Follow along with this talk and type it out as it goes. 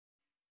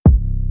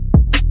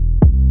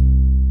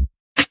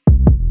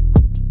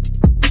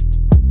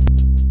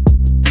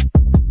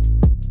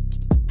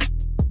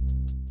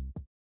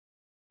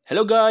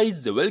Hello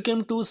guys,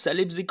 welcome to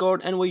Celebs Record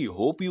and we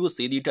hope you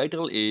see the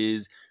title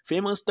is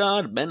Famous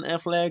star Ben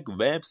Affleck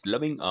wraps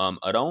loving arm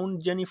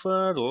around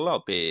Jennifer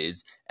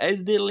Lopez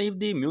as they leave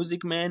the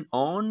Music Man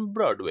on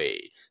Broadway.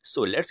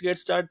 So let's get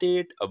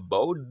started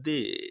about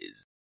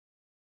this.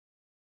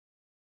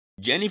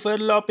 Jennifer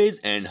Lopez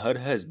and her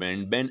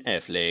husband Ben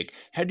Affleck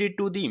headed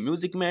to the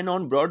Music Man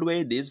on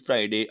Broadway this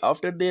Friday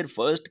after their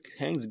first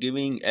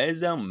Thanksgiving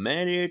as a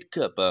married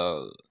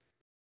couple.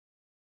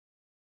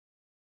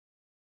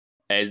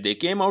 As they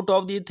came out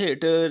of the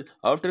theater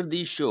after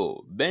the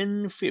show,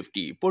 Ben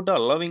 50 put a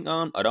loving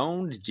arm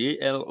around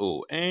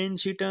JLO and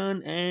she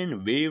turned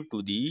and waved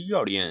to the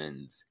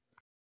audience.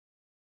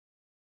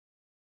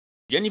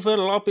 Jennifer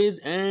Lopez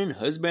and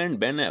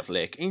husband Ben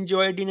Affleck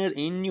enjoyed dinner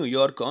in New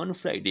York on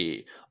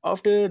Friday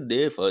after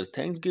their first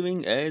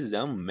Thanksgiving as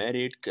a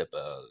married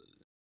couple.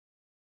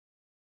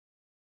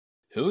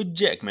 Hugh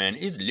Jackman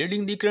is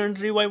leading the current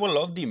revival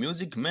of The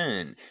Music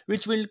Man,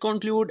 which will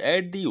conclude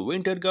at the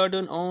Winter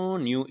Garden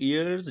on New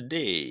Year's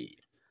Day.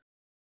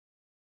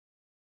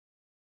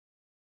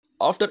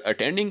 After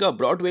attending a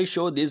Broadway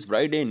show this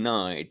Friday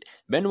night,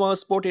 Ben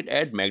was spotted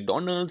at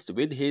McDonald's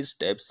with his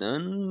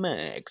stepson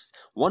Max,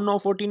 one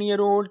of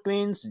 14-year-old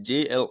twins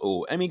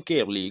JLO,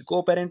 amicably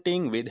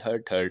co-parenting with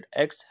her third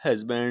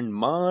ex-husband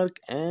Mark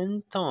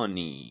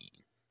Anthony.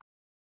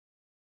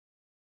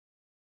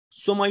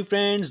 So my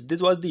friends,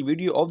 this was the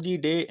video of the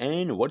day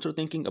and what you're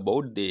thinking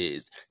about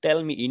this.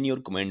 Tell me in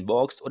your comment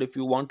box or if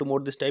you want more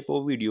this type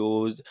of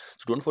videos.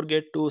 So don't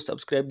forget to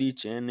subscribe the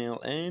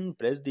channel and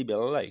press the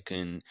bell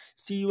icon.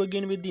 See you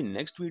again with the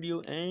next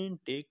video and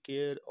take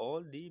care.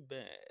 All the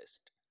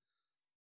best.